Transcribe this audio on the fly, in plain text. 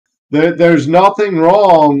There's nothing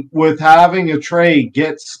wrong with having a trade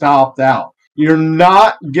get stopped out. You're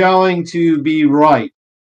not going to be right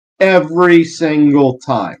every single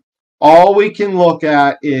time. All we can look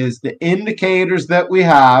at is the indicators that we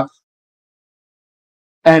have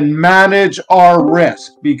and manage our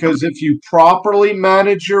risk. Because if you properly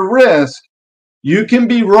manage your risk, you can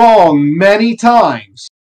be wrong many times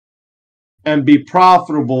and be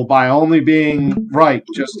profitable by only being right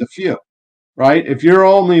just a few, right? If you're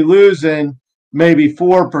only losing maybe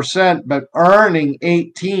 4% but earning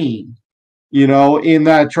 18, in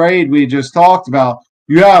that trade we just talked about,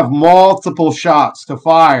 you have multiple shots to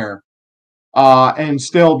fire and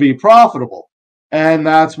still be profitable. And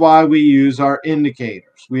that's why we use our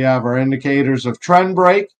indicators. We have our indicators of trend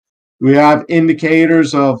break. We have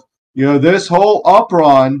indicators of, this whole up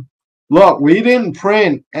run. Look, we didn't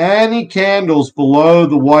print any candles below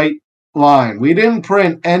the white line. We didn't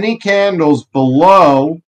print any candles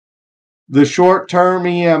below the short-term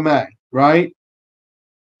EMA, right?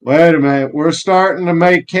 Wait a minute, we're starting to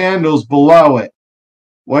make candles below it.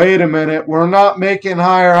 Wait a minute, we're not making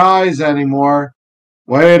higher highs anymore.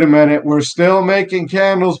 Wait a minute, we're still making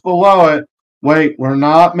candles below it. Wait, we're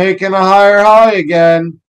not making a higher high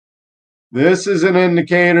again. This is an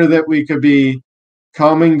indicator that we could be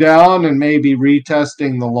coming down and maybe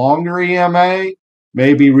retesting the longer EMA,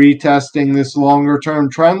 maybe retesting this longer term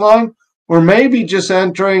trend line, or maybe just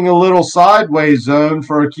entering a little sideways zone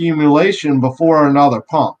for accumulation before another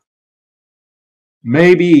pump.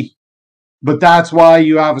 Maybe, but that's why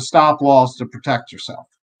you have a stop loss to protect yourself,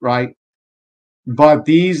 right? But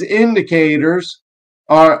these indicators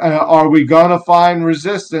are we going to find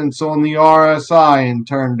resistance on the RSI and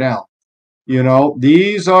turn down?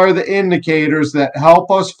 These are the indicators that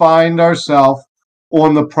help us find ourselves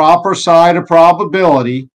on the proper side of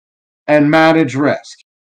probability and manage risk.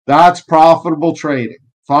 That's profitable trading.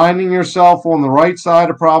 Finding yourself on the right side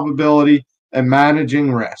of probability and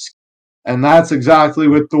managing risk. And that's exactly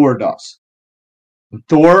what Thor does.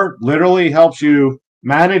 Thor literally helps you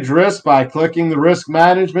manage risk by clicking the risk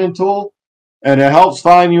management tool. And it helps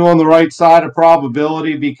find you on the right side of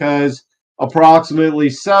probability because approximately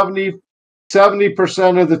 70%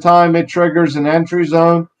 of the time it triggers an entry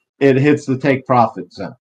zone, it hits the take profit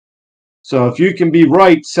zone. So if you can be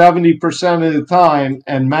right 70% of the time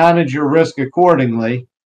and manage your risk accordingly,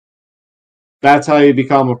 that's how you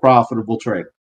become a profitable trader.